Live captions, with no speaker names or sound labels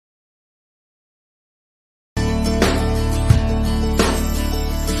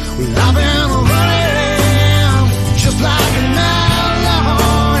I've been running just like an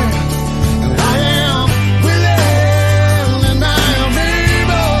outlaw, and I am willing and I am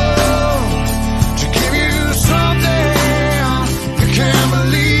able to give you something you can't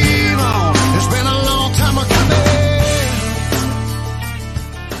believe on. It's been a long time coming.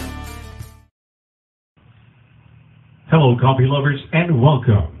 Hello, coffee lovers, and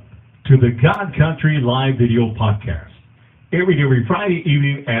welcome to the God Country Live Video Podcast. Every Friday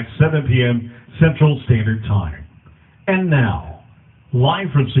evening at 7 p.m. Central Standard Time. And now, live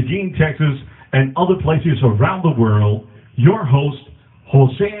from Seguin, Texas, and other places around the world, your host,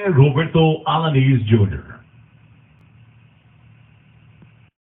 Jose Roberto Alanis Jr.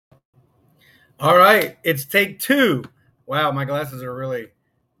 All right, it's take two. Wow, my glasses are really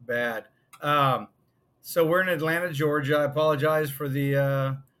bad. So we're in Atlanta, Georgia. I apologize for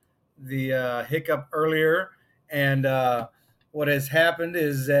the hiccup earlier. And what has happened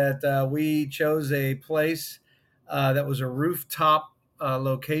is that we chose a place that was a rooftop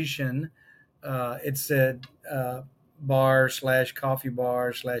location. It's a bar / coffee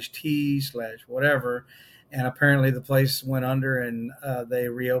bar / tea / whatever. And apparently the place went under and they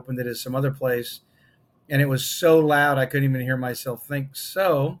reopened it as some other place. And it was so loud I couldn't even hear myself think.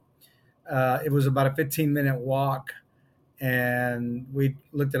 So it was about a 15-minute walk. And we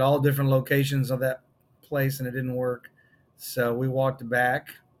looked at all different locations of that place and it didn't work. So we walked back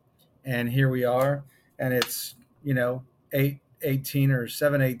and here we are. And it's, 8:18 or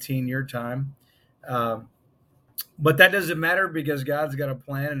 7:18 your time. But that doesn't matter because God's got a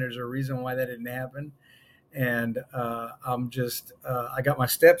plan and there's a reason why that didn't happen. And I'm just, I got my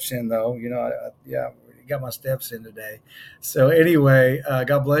steps in though, got my steps in today. So anyway,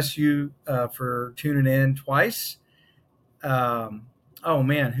 God bless you for tuning in twice. Oh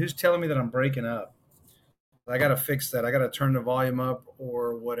man, who's telling me that I'm breaking up? I got to fix that. I got to turn the volume up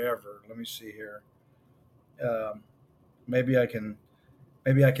or whatever. Let me see here. Maybe I can,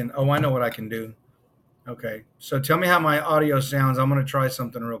 oh, I know what I can do. Okay. So tell me how my audio sounds. I'm going to try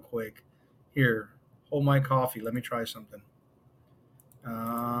something real quick here. Hold my coffee. Let me try something.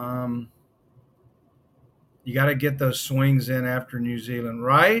 You got to get those swings in after New Zealand,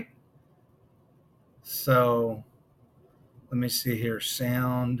 right? So let me see here.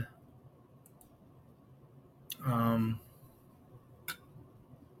 Sound. How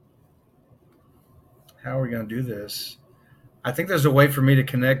are we going to do this? I think there's a way for me to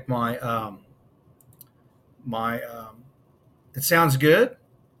connect my it sounds good.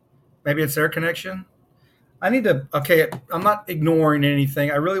 Maybe it's their connection. I need to, okay, I'm not ignoring anything.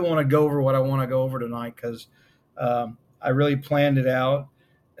 I really want to go over what I want to go over tonight because I really planned it out.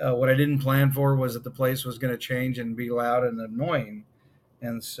 What I didn't plan for was that the place was going to change and be loud and annoying.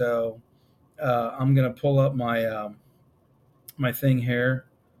 And so I'm going to pull up my my thing here.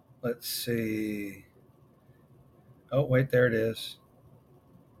 Let's see. Oh, wait, there it is.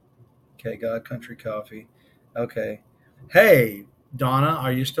 Okay, God Country Coffee. Okay. Hey, Donna,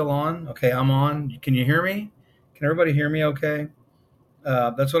 are you still on? Okay, I'm on. Can you hear me? Can everybody hear me okay?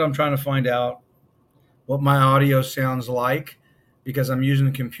 That's what I'm trying to find out, what my audio sounds like, because I'm using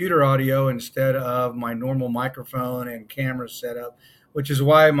the computer audio instead of my normal microphone and camera setup, which is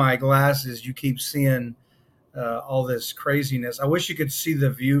why my glasses, you keep seeing all this craziness. I wish you could see the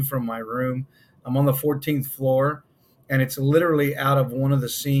view from my room. I'm on the 14th floor, and it's literally out of one of the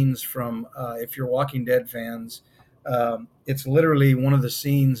scenes from, if you're Walking Dead fans, it's literally one of the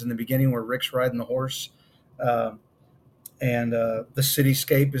scenes in the beginning where Rick's riding the horse, and the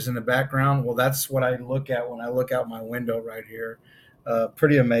cityscape is in the background. Well, that's what I look at when I look out my window right here.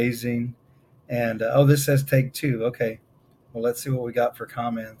 Pretty amazing. And, this says take two. Okay. Well, let's see what we got for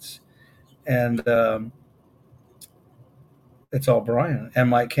comments. And it's all Brian and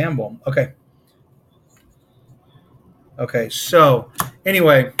Mike Campbell. Okay. Okay. So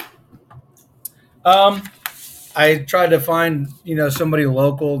anyway, I tried to find, somebody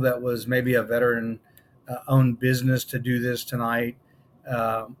local that was maybe a veteran owned business to do this tonight.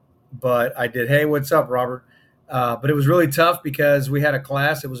 But I did, hey, what's up, Robert? But it was really tough because we had a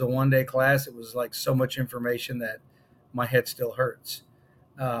class. It was a one-day class. It was like so much information that my head still hurts.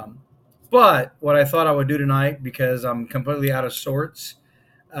 But what I thought I would do tonight, because I'm completely out of sorts,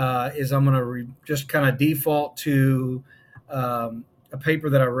 is I'm going to just kind of default to a paper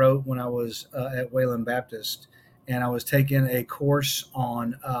that I wrote when I was at Wayland Baptist. And I was taking a course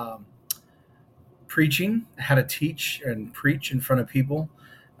on preaching, how to teach and preach in front of people.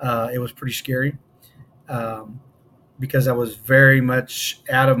 It was pretty scary because I was very much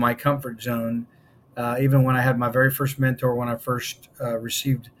out of my comfort zone. Even when I had my very first mentor, when I first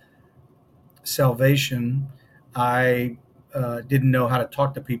received salvation, I didn't know how to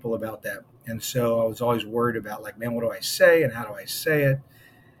talk to people about that. And so I was always worried about, like, man, what do I say and how do I say it?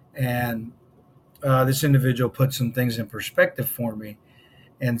 And this individual put some things in perspective for me.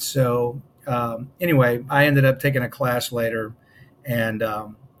 And so anyway, I ended up taking a class later. And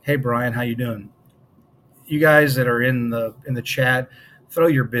hey, Brian, how you doing? You guys that are in the chat, throw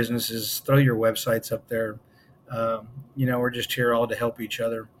your businesses, throw your websites up there. We're just here all to help each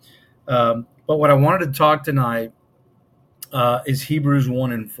other. But what I wanted to talk tonight is Hebrews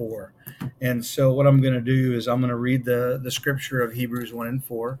 1 and 4. And so what I'm going to do is I'm going to read the scripture of Hebrews 1 and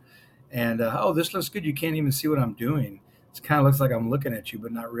 4. And, this looks good. You can't even see what I'm doing. It kind of looks like I'm looking at you,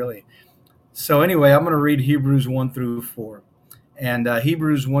 but not really. So anyway, I'm going to read Hebrews 1 through 4. And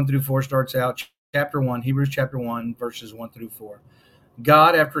Hebrews 1 through 4 starts out, Hebrews chapter 1, verses 1 through 4.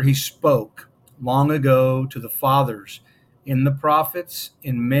 God, after he spoke long ago to the fathers in the prophets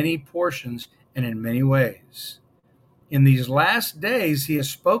in many portions and in many ways, in these last days he has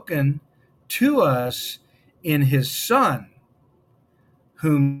spoken to us in his Son,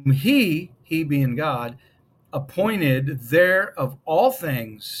 whom he being God, appointed there of all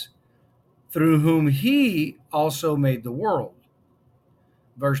things, through whom he also made the world.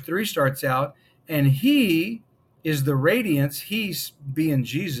 Verse 3 starts out, and he is the radiance, he being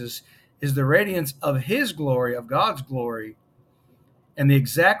Jesus, is the radiance of his glory, of God's glory, and the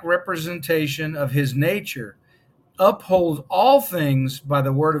exact representation of his nature, upholds all things by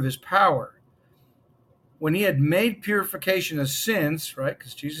the word of his power. When he had made purification of sins, right,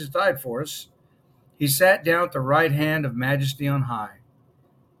 because Jesus died for us, he sat down at the right hand of majesty on high,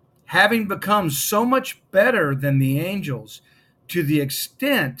 having become so much better than the angels, to the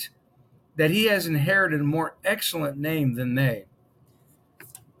extent that he has inherited a more excellent name than they.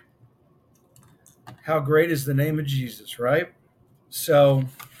 How great is the name of Jesus, right? So,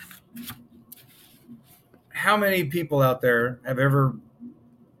 how many people out there have ever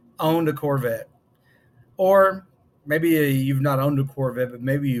owned a Corvette? Or maybe you've not owned a Corvette, but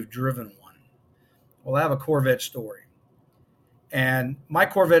maybe you've driven one. Well, I have a Corvette story. And my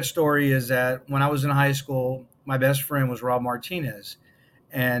Corvette story is that when I was in high school, my best friend was Rob Martinez.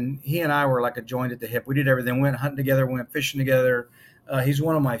 And he and I were like a joint at the hip. We did everything. We went hunting together, we went fishing together. He's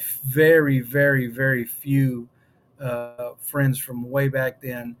one of my very, very, very few friends from way back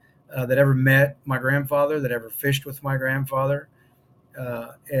then that ever met my grandfather, that ever fished with my grandfather.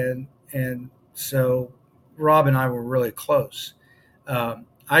 And so Rob and I were really close.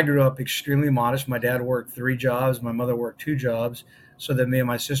 I grew up extremely modest. My dad worked 3 jobs. My mother worked 2 jobs so that me and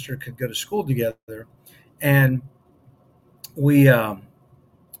my sister could go to school together. And we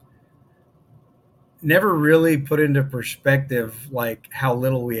never really put into perspective like how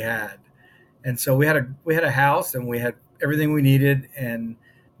little we had. And so we had a house and we had everything we needed. And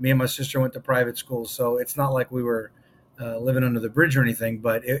me and my sister went to private school. So it's not like we were living under the bridge or anything,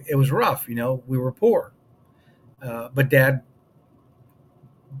 but it was rough. We were poor. But Dad,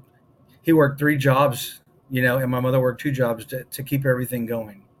 he worked 3 jobs, and my mother worked 2 jobs to keep everything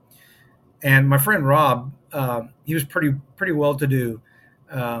going. And my friend Rob, he was pretty well-to-do.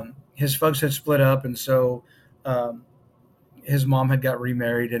 His folks had split up, and so his mom had got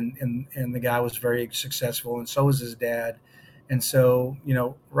remarried, and the guy was very successful, and so was his dad. And so,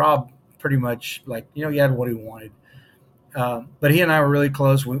 Rob pretty much he had what he wanted. But he and I were really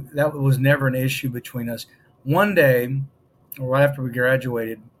close. That was never an issue between us. One day, right after we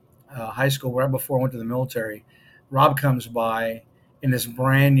graduated high school, right before I went to the military, Rob comes by in this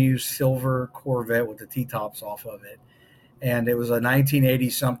brand new silver Corvette with the T-tops off of it. And it was a 1980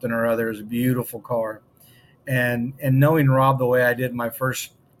 something or other. It was a beautiful car. And knowing Rob the way I did, my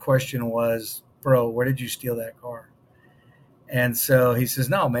first question was, bro, where did you steal that car? And so he says,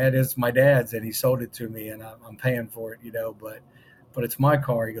 no, man, it's my dad's, and he sold it to me, and I'm paying for it, but it's my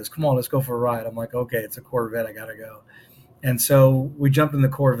car. He goes, come on, let's go for a ride. I'm like, okay, it's a Corvette. I got to go. And so we jumped in the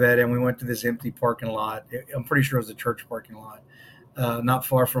Corvette, and we went to this empty parking lot. I'm pretty sure it was a church parking lot, not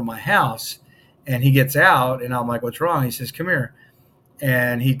far from my house. And he gets out, and I'm like, what's wrong? He says, come here.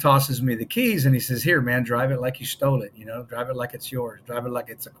 And he tosses me the keys, and he says, here, man, drive it like you stole it. Drive it like it's yours. Drive it like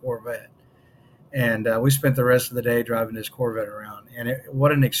it's a Corvette. And we spent the rest of the day driving this Corvette around. And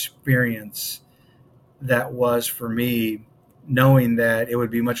what an experience that was for me, knowing that it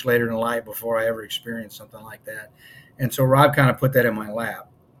would be much later in life before I ever experienced something like that. And so Rob kind of put that in my lap.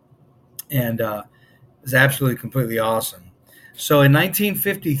 And it was absolutely, completely awesome. So in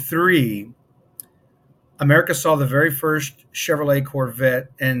 1953, America saw the very first Chevrolet Corvette,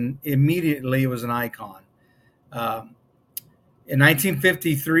 and immediately it was an icon. In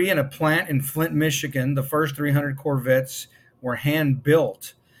 1953, in a plant in Flint, Michigan, the first 300 Corvettes were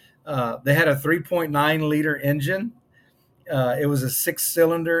hand-built. They had a 3.9-liter engine. It was a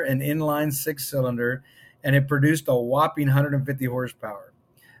six-cylinder, an inline six-cylinder, and it produced a whopping 150 horsepower.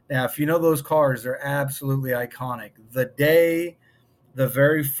 Now, if you know those cars, they're absolutely iconic. The day the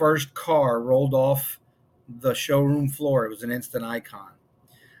very first car rolled off the showroom floor, it was an instant icon.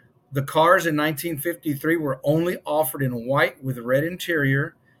 The cars in 1953 were only offered in white with red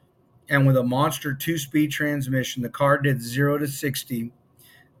interior and with a monster 2-speed transmission. The car did 0 to 60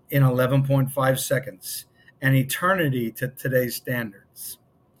 in 11.5 seconds, an eternity to today's standards.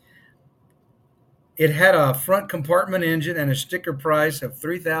 It had a front compartment engine and a sticker price of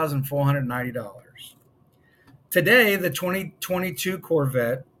 $3,490. Today, the 2022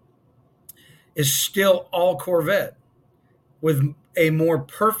 Corvette is still all Corvette, with a more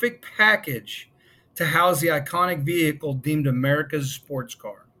perfect package to house the iconic vehicle deemed America's sports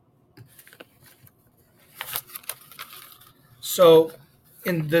car. So,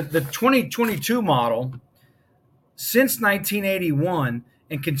 in the 2022 model, since 1981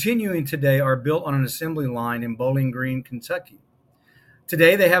 and continuing today, are built on an assembly line in Bowling Green, Kentucky.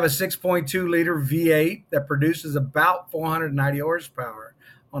 Today, they have a 6.2-liter V8 that produces about 490 horsepower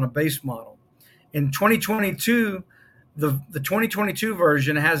on a base model. In 2022, the 2022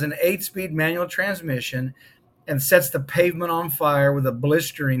 version has an 8-speed manual transmission and sets the pavement on fire with a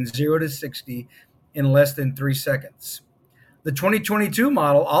blistering 0 to 60 in less than 3 seconds. The 2022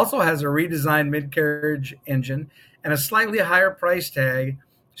 model also has a redesigned mid-carriage engine and a slightly higher price tag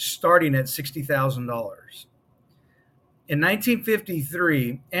starting at $60,000. In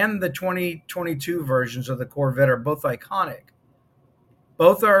 1953 and the 2022 versions of the Corvette are both iconic.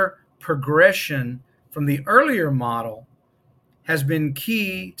 Both are progression from the earlier model has been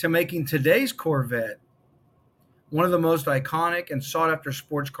key to making today's Corvette one of the most iconic and sought-after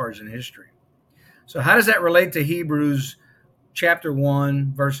sports cars in history. So how does that relate to Hebrews chapter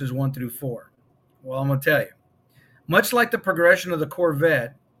 1, verses 1 through 4? Well, I'm going to tell you. Much like the progression of the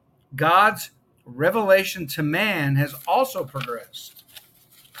Corvette, God's revelation to man has also progressed.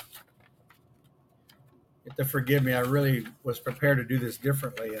 You have to forgive me. I really was prepared to do this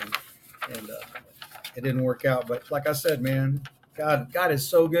differently, and it didn't work out. But like I said, man, God is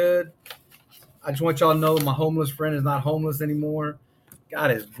so good. I just want y'all to know my homeless friend is not homeless anymore.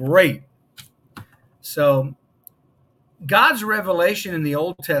 God is great. So God's revelation in the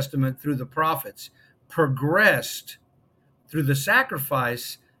Old Testament through the prophets progressed through the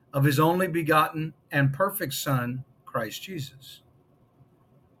sacrifice of his only begotten and perfect Son, Christ Jesus.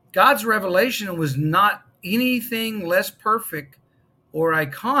 God's revelation was not anything less perfect or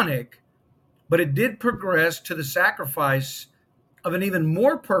iconic, but it did progress to the sacrifice of an even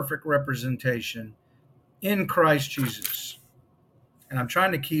more perfect representation in Christ Jesus. And I'm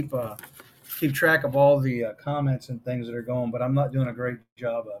trying to keep track of all the comments and things that are going, but I'm not doing a great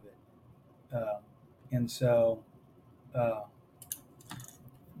job of it. So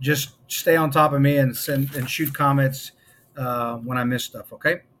just stay on top of me and shoot comments when I miss stuff,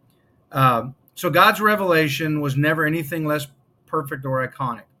 okay? So God's revelation was never anything less perfect or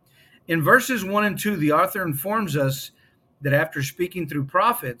iconic. In verses 1 and 2, the author informs us that after speaking through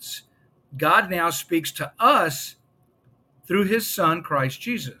prophets, God now speaks to us through his Son, Christ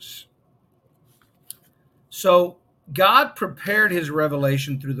Jesus. So God prepared his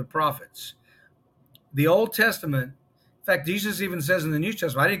revelation through the prophets. The Old Testament, in fact, Jesus even says in the New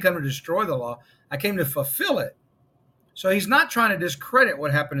Testament, I didn't come to destroy the law, I came to fulfill it. So he's not trying to discredit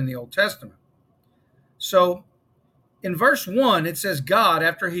what happened in the Old Testament. So in verse 1, it says, God,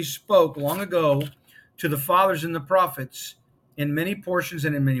 after he spoke long ago to the fathers and the prophets in many portions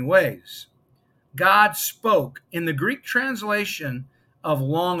and in many ways. God spoke. In the Greek translation of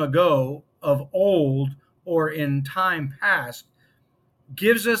long ago, of old, or in time past,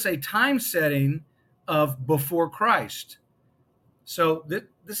 gives us a time setting of before Christ. So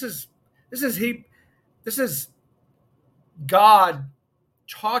this is God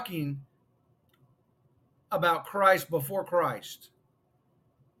talking about Christ before Christ.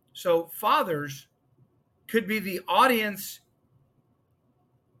 So fathers could be the audience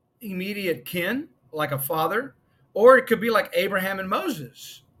immediate kin, like a father, or it could be like Abraham and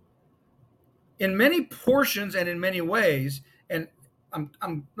Moses. In many portions and in many ways, and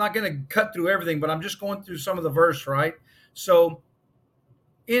I'm not going to cut through everything, but I'm just going through some of the verse, right? So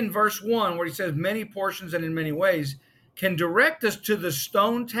in verse 1, where he says many portions and in many ways, can direct us to the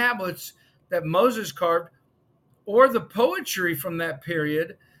stone tablets that Moses carved, or the poetry from that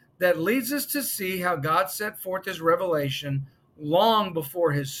period that leads us to see how God set forth his revelation long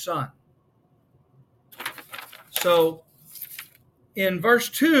before his Son. So in verse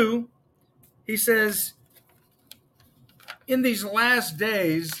 2, he says, in these last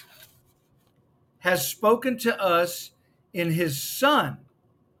days has spoken to us in his Son,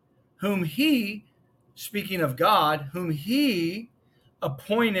 whom he, speaking of God, whom he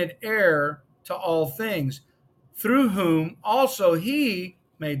appointed heir to all things, through whom also he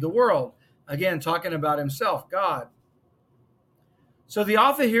made the world. Again, talking about himself, God. So the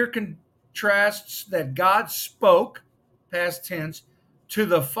author here contrasts that God spoke, past tense, to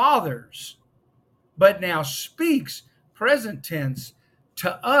the fathers, but now speaks, present tense,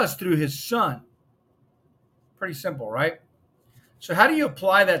 to us through his Son. Pretty simple, right? So how do you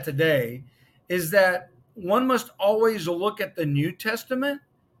apply that today? Is that one must always look at the New Testament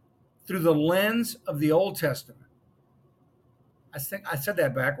through the lens of the Old Testament. I think I said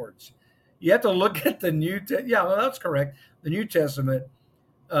that backwards. You have to look at the yeah, well, that's correct. The New Testament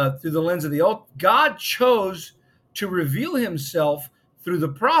through the lens of the Old. God chose to reveal himself through the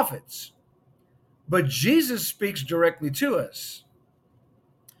prophets, but Jesus speaks directly to us.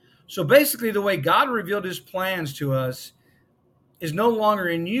 So basically, the way God revealed his plans to us is no longer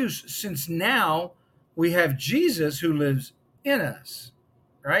in use, since now we have Jesus who lives in us,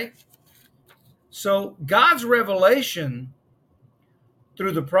 right? So God's revelation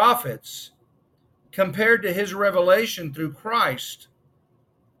through the prophets compared to his revelation through Christ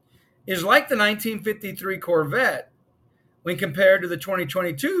is like the 1953 Corvette when compared to the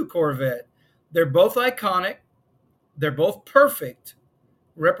 2022 Corvette. They're both iconic. They're both perfect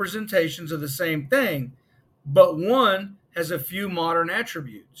representations of the same thing, but one has a few modern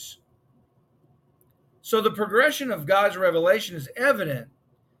attributes. So the progression of God's revelation is evident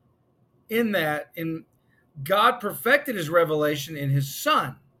in that God perfected his revelation in his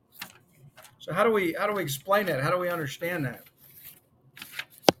Son. So how do we explain that? How do we understand that?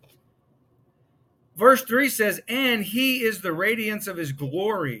 Verse 3 says, "And he is the radiance of his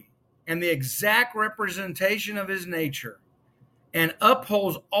glory and the exact representation of his nature, and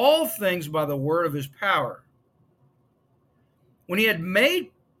upholds all things by the word of his power. When he had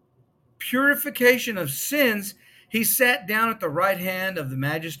made purification of sins, he sat down at the right hand of the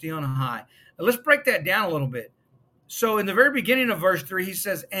Majesty on high." Now let's break that down a little bit. So in the very beginning of verse 3, he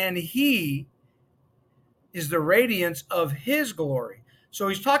says, "And he is the radiance of his glory." So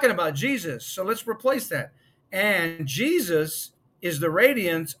he's talking about Jesus. So let's replace that. And Jesus is the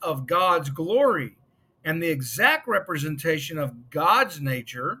radiance of God's glory and the exact representation of God's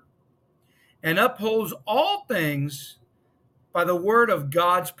nature, and upholds all things by the word of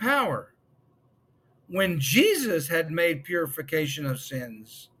God's power. When Jesus had made purification of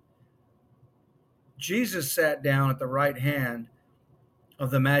sins, Jesus sat down at the right hand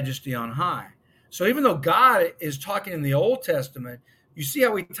of the Majesty on high. So even though God is talking in the Old Testament, you see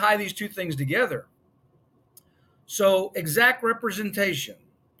how we tie these two things together. So exact representation,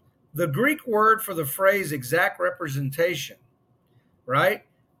 the Greek word for the phrase exact representation, right?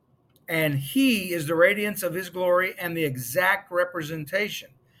 And he is the radiance of his glory and the exact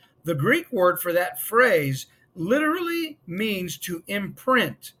representation. The Greek word for that phrase literally means to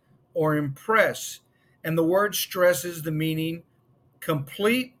imprint or impress, and the word stresses the meaning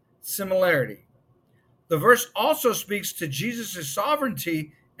complete similarity. The verse also speaks to Jesus'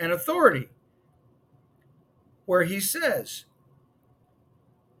 sovereignty and authority, where he says,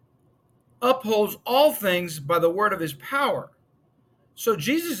 upholds all things by the word of his power. So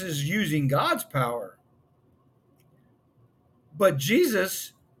Jesus is using God's power, but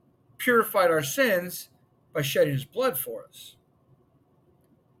Jesus purified our sins by shedding his blood for us.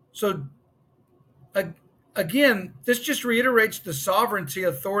 So again, this just reiterates the sovereignty,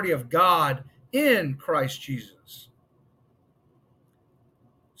 authority of God in Christ Jesus.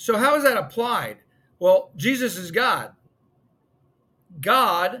 So how is that applied? Well, Jesus is God.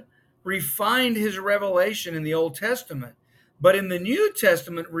 God refined his revelation in the Old Testament, but in the New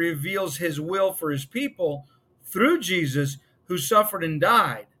Testament reveals his will for his people through Jesus, who suffered and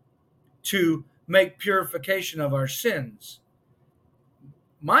died to make purification of our sins.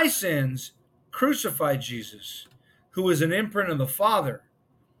 My sins crucified Jesus, who is an imprint of the Father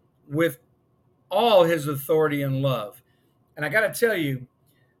with all his authority and love. And I got to tell you,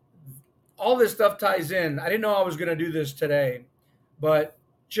 all this stuff ties in. I didn't know I was going to do this today, but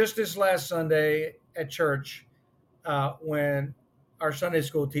just this last Sunday at church, when our Sunday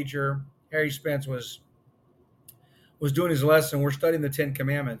school teacher, Harry Spence, was doing his lesson, we're studying the Ten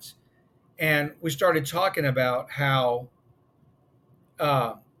Commandments. And we started talking about how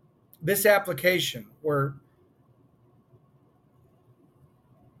this application where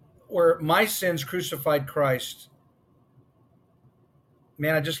my sins crucified Christ.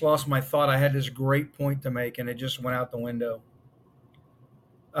 Man, I just lost my thought. I had this great point to make, and it just went out the window.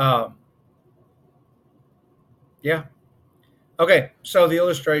 Yeah. Okay, so the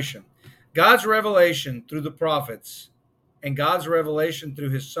illustration. God's revelation through the prophets and God's revelation through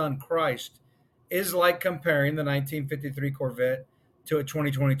his son Christ is like comparing the 1953 Corvette to a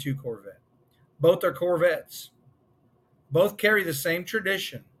 2022 Corvette. Both are Corvettes. Both carry the same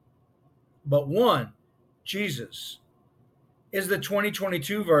tradition. But one, Jesus, is the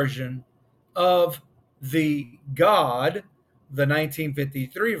 2022 version of the God, the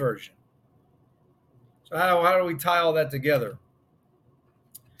 1953 version. So how do we tie all that together?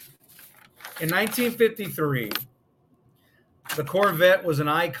 In 1953, the Corvette was an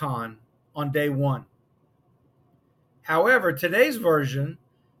icon on day one. However, today's version,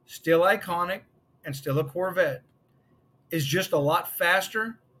 still iconic and still a Corvette, is just a lot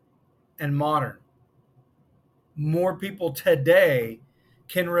faster and modern. More people today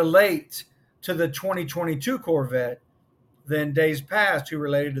can relate to the 2022 Corvette than days past who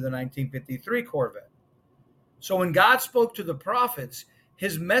related to the 1953 Corvette. So when God spoke to the prophets,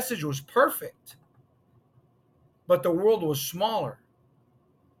 his message was perfect, but the world was smaller.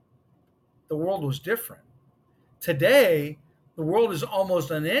 The world was different. Today, the world is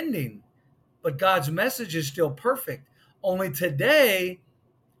almost unending, but God's message is still perfect. Only today,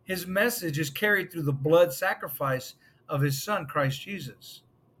 his message is carried through the blood sacrifice of his son, Christ Jesus.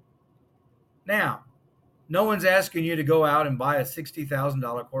 Now, no one's asking you to go out and buy a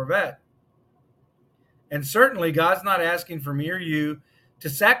 $60,000 Corvette. And certainly, God's not asking for me or you to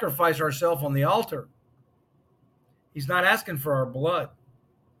sacrifice ourselves on the altar. He's not asking for our blood.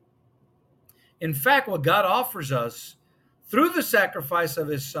 In fact, what God offers us through the sacrifice of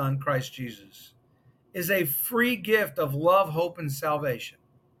his son, Christ Jesus, is a free gift of love, hope, and salvation.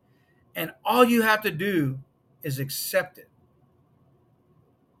 And all you have to do is accept it.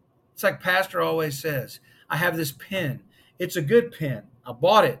 It's like Pastor always says, I have this pen. It's a good pen. I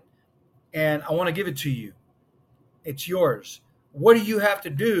bought it, and I want to give it to you. It's yours. What do you have to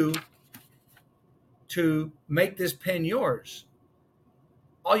do to make this pen yours?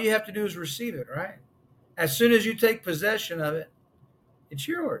 All you have to do is receive it, right? As soon as you take possession of it, it's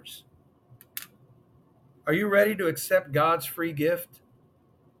yours. Are you ready to accept God's free gift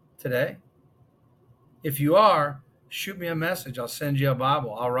today? If you are, shoot me a message. I'll send you a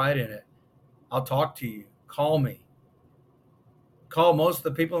Bible. I'll write in it. I'll talk to you. Call me. Call most of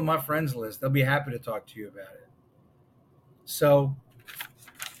the people on my friends list. They'll be happy to talk to you about it. So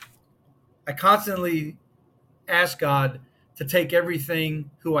I constantly ask God to take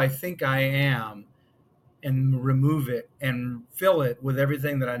everything who I think I am and remove it and fill it with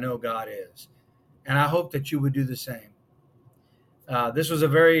everything that I know God is. And I hope that you would do the same. This was a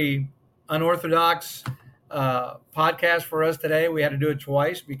very unorthodox podcast for us today. We had to do it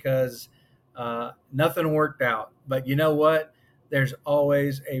twice because nothing worked out. But you know what? There's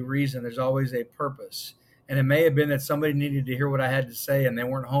always a reason. There's always a purpose. And it may have been that somebody needed to hear what I had to say and they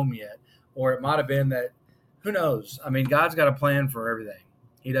weren't home yet. Or it might have been that, who knows? I mean, God's got a plan for everything.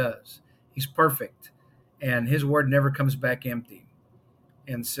 He does. He's perfect. And his word never comes back empty.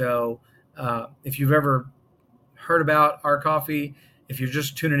 And so if you've ever heard about Our Coffee, if you're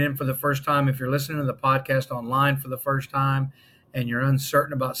just tuning in for the first time, if you're listening to the podcast online for the first time and you're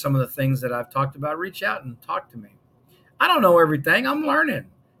uncertain about some of the things that I've talked about, reach out and talk to me. I don't know everything. I'm learning,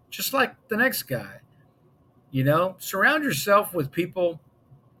 just like the next guy. You know, surround yourself with people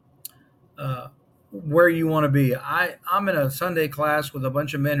where you want to be. I'm in a Sunday class with a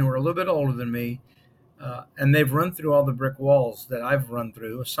bunch of men who are a little bit older than me, and they've run through all the brick walls that I've run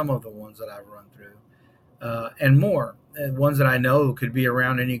through, some of the ones that I've run through, and more, ones that I know could be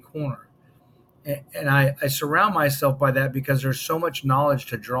around any corner. And I surround myself by that because there's so much knowledge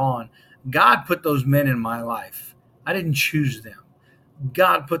to draw on. God put those men in my life. I didn't choose them.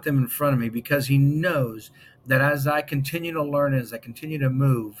 God put them in front of me because he knows that as I continue to learn, as I continue to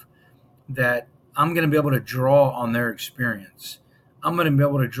move, that I'm going to be able to draw on their experience. I'm going to be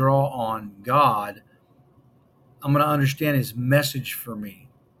able to draw on God. I'm going to understand his message for me.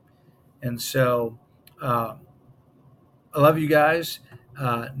 And so I love you guys.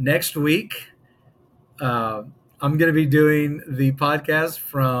 Next week, I'm going to be doing the podcast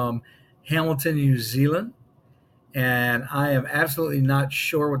from Hamilton, New Zealand. And I am absolutely not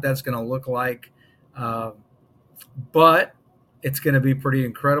sure what that's going to look like. But it's going to be pretty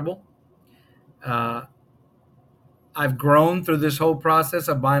incredible. I've grown through this whole process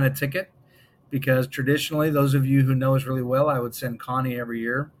of buying a ticket because traditionally, those of you who know us really well, I would send Connie every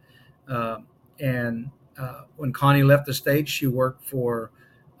year. And when Connie left the States, she worked for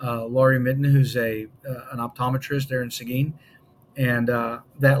Laurie Mitten, who's an optometrist there in Seguin. And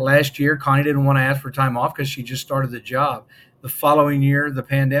that last year, Connie didn't want to ask for time off because she just started the job. The following year, the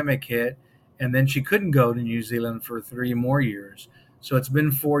pandemic hit, and then she couldn't go to New Zealand for 3 more years. So it's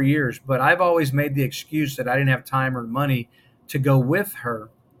been 4 years, but I've always made the excuse that I didn't have time or money to go with her,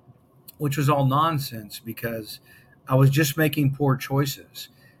 which was all nonsense because I was just making poor choices.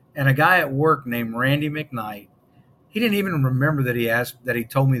 And a guy at work named Randy McKnight, he didn't even remember that he asked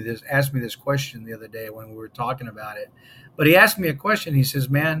me this question the other day when we were talking about it. But he asked me a question. He says,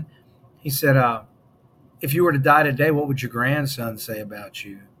 "Man," he said, "if you were to die today, what would your grandson say about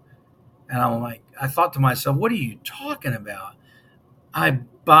you?" And I'm like, I thought to myself, what are you talking about? I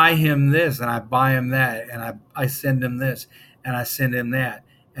buy him this and I buy him that, and I send him this and I send him that,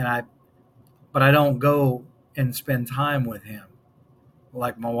 but I don't go and spend time with him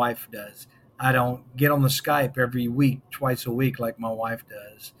like my wife does. I don't get on the Skype every week, twice a week, like my wife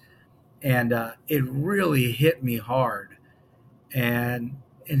does. And it really hit me hard. And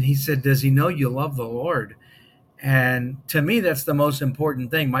he said, "Does he know you love the Lord?" And to me, that's the most important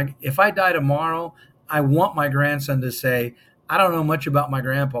thing. If I die tomorrow, I want my grandson to say, "I don't know much about my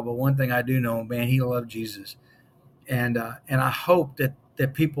grandpa, but one thing I do know, man, he loved Jesus." And I hope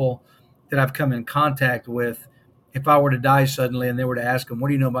that people that I've come in contact with, if I were to die suddenly and they were to ask him, "What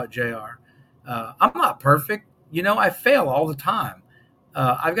do you know about JR?" I'm not perfect. I fail all the time.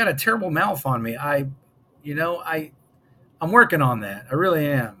 I've got a terrible mouth on me. I'm working on that. I really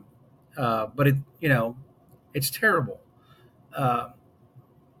am. But it's terrible.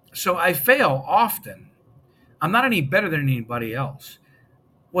 So I fail often. I'm not any better than anybody else.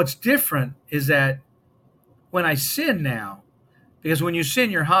 What's different is that when I sin now, because when you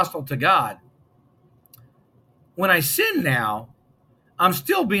sin, you're hostile to God. When I sin now, I'm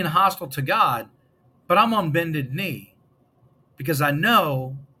still being hostile to God, but I'm on bended knee because I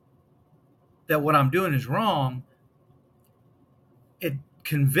know that what I'm doing is wrong. It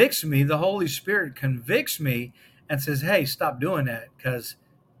convicts me. The Holy Spirit convicts me and says, "Hey, stop doing that because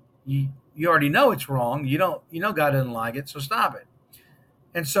you already know it's wrong. God doesn't like it, so stop it."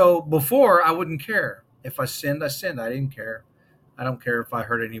 And so before, I wouldn't care. If I sinned, I sinned. I didn't care. I don't care if I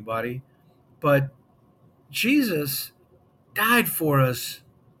hurt anybody. But Jesus died for us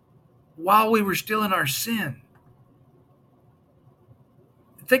while we were still in our sin.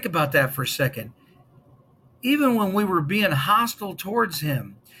 Think about that for a second. Even when we were being hostile towards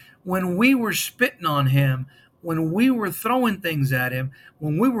him, when we were spitting on him, when we were throwing things at him,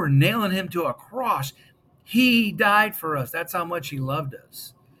 when we were nailing him to a cross, he died for us. That's how much he loved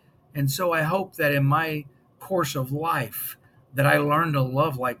us. And so I hope that in my course of life that I learn to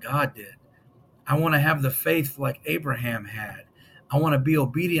love like God did. I want to have the faith like Abraham had. I want to be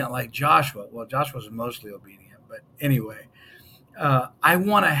obedient like Joshua. Well, Joshua was mostly obedient, but anyway, I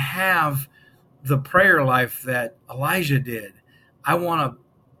want to have the prayer life that Elijah did. I want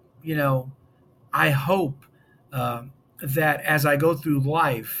to, I hope that as I go through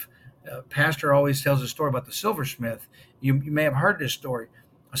life, Pastor always tells a story about the silversmith. You may have heard this story.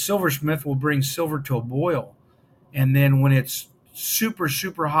 A silversmith will bring silver to a boil, and then when it's super,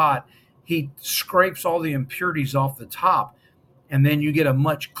 super hot, he scrapes all the impurities off the top, and then you get a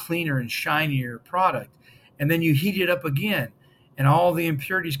much cleaner and shinier product. And then you heat it up again, and all the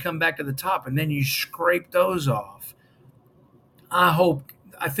impurities come back to the top, and then you scrape those off.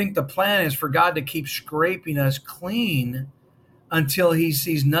 I think the plan is for God to keep scraping us clean until he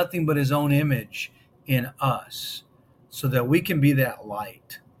sees nothing but his own image in us, so that we can be that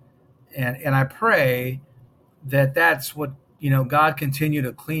light. And I pray that that's what, God continue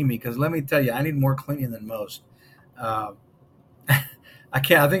to clean me, because let me tell you, I need more cleaning than most. I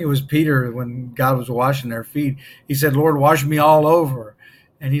think it was Peter, when God was washing their feet, he said, "Lord, wash me all over."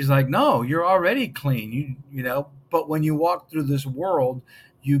 And he's like, "No, you're already clean. But when you walk through this world,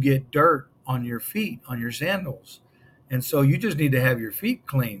 you get dirt on your feet, on your sandals. And so you just need to have your feet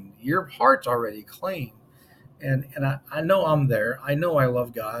clean. Your heart's already clean." And I know I'm there. I know I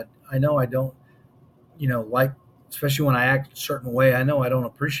love God. I know I don't, like, especially when I act a certain way, I know I don't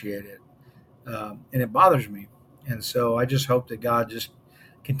appreciate it. And it bothers me. And so I just hope that God just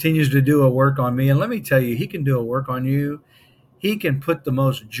continues to do a work on me. And let me tell you, he can do a work on you. He can put the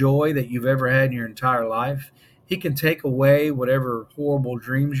most joy that you've ever had in your entire life. He can take away whatever horrible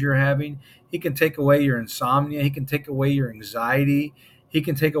dreams you're having. He can take away your insomnia. He can take away your anxiety. He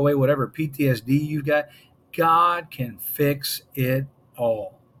can take away whatever PTSD you've got. God can fix it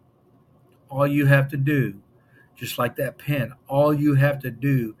all. All you have to do, just like that pen, all you have to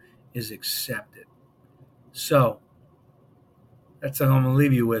do is accept it. So that's what I'm going to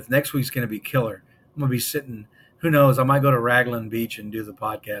leave you with. Next week's going to be killer. I'm going to be sitting, who knows, I might go to Raglan Beach and do the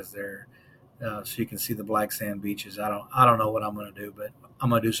podcast there, so you can see the black sand beaches. I don't know what I'm going to do, but I'm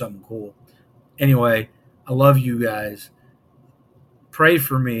going to do something cool. Anyway, I love you guys. Pray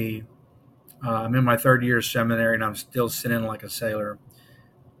for me. I'm in my third year of seminary, and I'm still sinning like a sailor.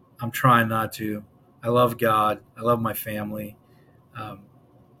 I'm trying not to. I love God. I love my family. Um,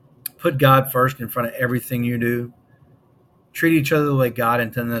 put God first in front of everything you do. Treat each other the way God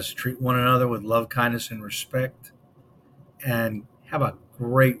intended us to treat one another, with love, kindness, and respect. And have a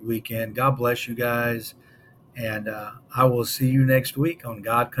great weekend. God bless you guys. And I will see you next week on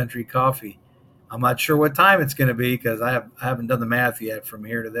God Country Coffee. I'm not sure what time it's going to be because I haven't done the math yet from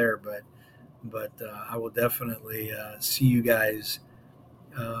here to there, but I will definitely see you guys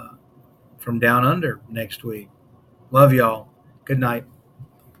from down under next week. Love y'all. Good night.